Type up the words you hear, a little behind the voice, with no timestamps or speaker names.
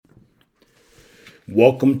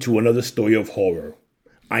Welcome to another story of horror.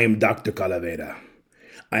 I am Dr. Calavera.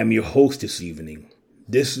 I am your host this evening.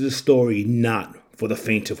 This is a story not for the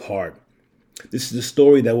faint of heart. This is a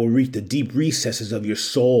story that will reach the deep recesses of your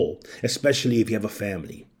soul, especially if you have a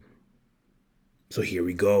family. So here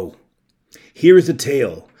we go. Here is the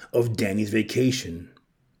tale of Danny's vacation.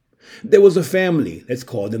 There was a family, let's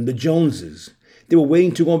call them the Joneses. They were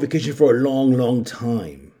waiting to go on vacation for a long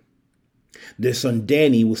time. Their son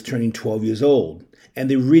Danny was turning 12 years old, and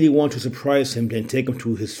they really wanted to surprise him and take him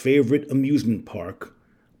to his favorite amusement park,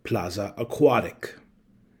 Plaza Aquatic.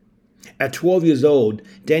 At 12 years old,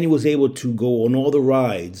 Danny was able to go on all the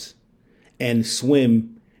rides and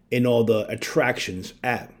swim in all the attractions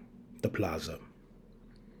at the plaza.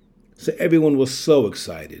 So everyone was so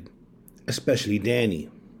excited, especially Danny.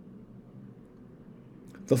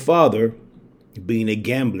 The father, being a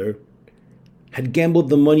gambler, had gambled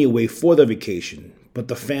the money away for the vacation, but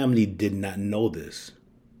the family did not know this.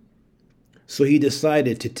 So he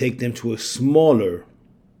decided to take them to a smaller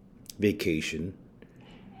vacation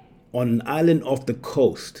on an island off the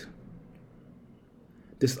coast.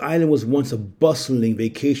 This island was once a bustling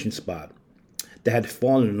vacation spot that had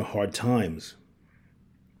fallen in hard times.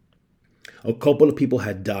 A couple of people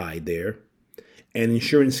had died there, and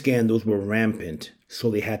insurance scandals were rampant, so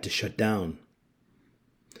they had to shut down.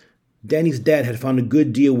 Danny's dad had found a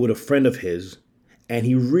good deal with a friend of his, and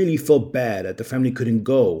he really felt bad that the family couldn't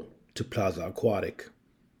go to Plaza Aquatic.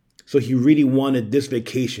 So he really wanted this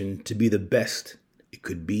vacation to be the best it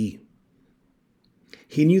could be.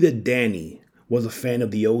 He knew that Danny was a fan of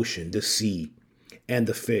the ocean, the sea, and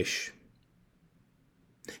the fish.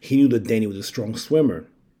 He knew that Danny was a strong swimmer,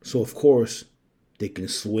 so of course they can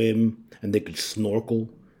swim and they can snorkel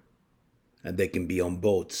and they can be on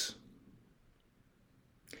boats.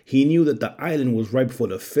 He knew that the island was ripe for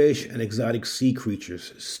the fish and exotic sea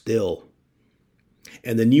creatures still.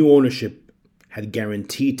 And the new ownership had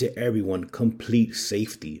guaranteed to everyone complete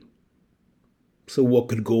safety. So what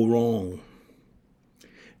could go wrong?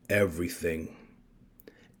 Everything.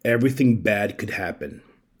 Everything bad could happen.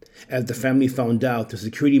 As the family found out, the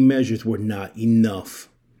security measures were not enough.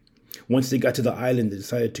 Once they got to the island, they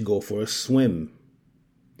decided to go for a swim.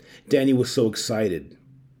 Danny was so excited.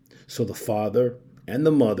 So the father and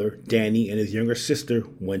the mother, Danny and his younger sister,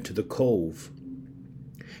 went to the cove.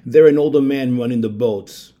 There an older man running the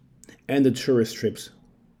boats and the tourist trips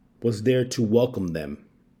was there to welcome them.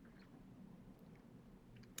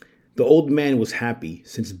 The old man was happy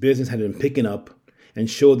since business had been picking up and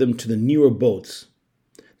showed them to the newer boats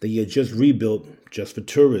that he had just rebuilt just for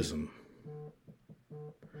tourism.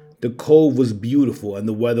 The cove was beautiful and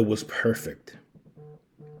the weather was perfect.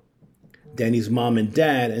 Danny's mom and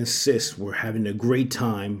dad and sis were having a great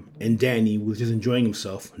time, and Danny was just enjoying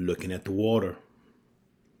himself looking at the water.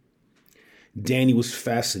 Danny was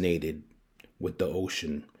fascinated with the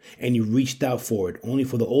ocean, and he reached out for it, only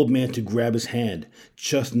for the old man to grab his hand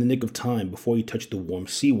just in the nick of time before he touched the warm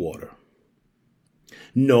seawater.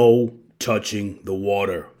 No touching the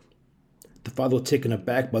water. The father was taken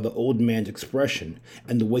aback by the old man's expression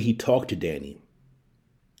and the way he talked to Danny.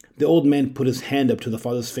 The old man put his hand up to the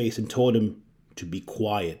father's face and told him to be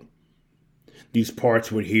quiet. These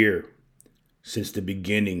parts were here since the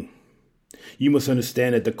beginning. You must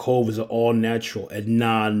understand that the cove is all natural and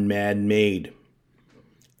non-man-made.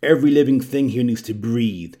 Every living thing here needs to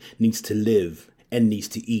breathe, needs to live, and needs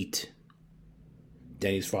to eat.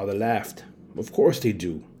 Danny's father laughed. Of course they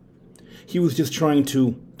do. He was just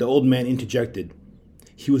the old man interjected.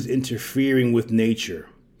 He was interfering with nature.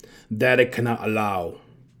 That it cannot allow.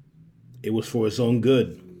 It was for his own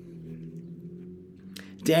good.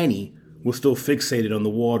 Danny was still fixated on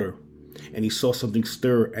the water, and he saw something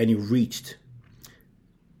stir, and he reached.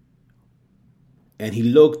 And he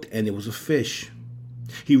looked, and it was a fish.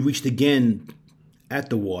 He reached again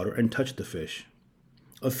at the water and touched the fish.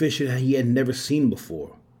 A fish that he had never seen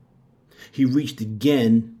before. He reached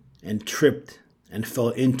again and tripped and fell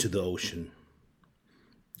into the ocean.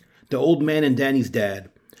 The old man and Danny's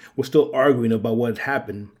dad were still arguing about what had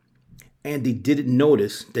happened, and they didn't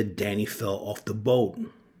notice that Danny fell off the boat.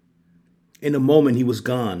 In a moment, he was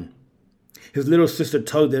gone. His little sister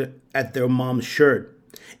tugged at their mom's shirt,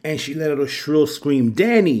 and she let out a shrill scream,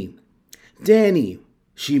 "Danny! Danny!"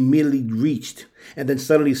 She immediately reached, and then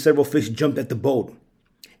suddenly several fish jumped at the boat,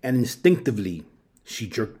 and instinctively, she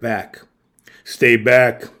jerked back. "Stay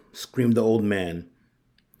back!" screamed the old man.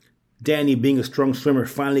 Danny, being a strong swimmer,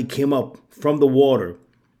 finally came up from the water,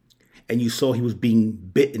 and you saw he was being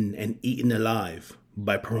bitten and eaten alive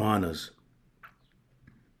by piranhas.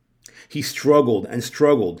 He struggled and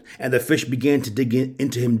struggled, and the fish began to dig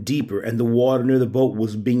into him deeper, and the water near the boat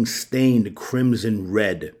was being stained crimson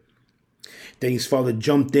red. Danny's father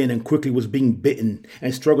jumped in and quickly was being bitten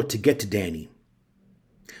and struggled to get to Danny.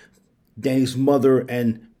 Danny's mother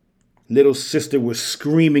and little sister were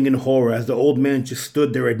screaming in horror as the old man just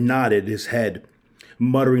stood there and nodded his head,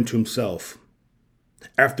 muttering to himself.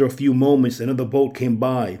 After a few moments, another boat came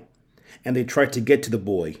by, and they tried to get to the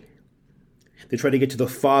boy. They tried to get to the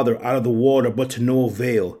father out of the water, but to no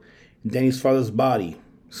avail. Danny's father's body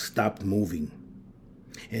stopped moving.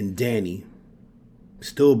 And Danny,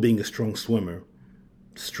 still being a strong swimmer,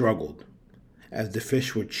 struggled as the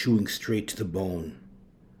fish were chewing straight to the bone.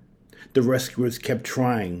 The rescuers kept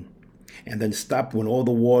trying, and then stopped when all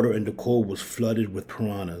the water in the cove was flooded with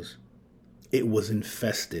piranhas. It was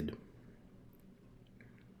infested.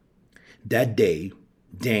 That day,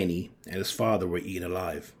 Danny and his father were eaten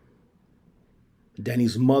alive.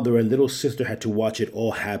 Danny's mother and little sister had to watch it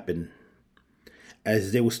all happen.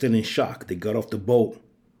 As they were still in shock, they got off the boat,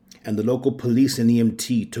 and the local police and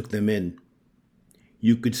EMT took them in.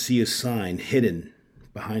 You could see a sign hidden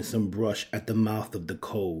behind some brush at the mouth of the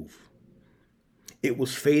cove. It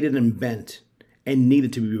was faded and bent and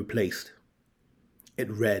needed to be replaced.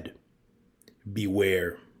 It read,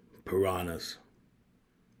 "Beware piranhas."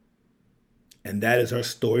 And that is our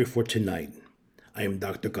story for tonight. I am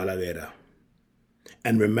Dr. Calavera.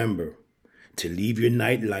 And remember to leave your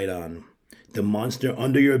night light on. The monster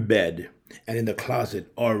under your bed and in the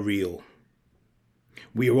closet are real.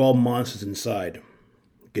 We are all monsters inside.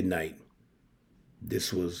 Good night.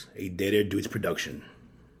 This was a Dead Air Dudes production.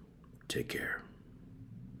 Take care.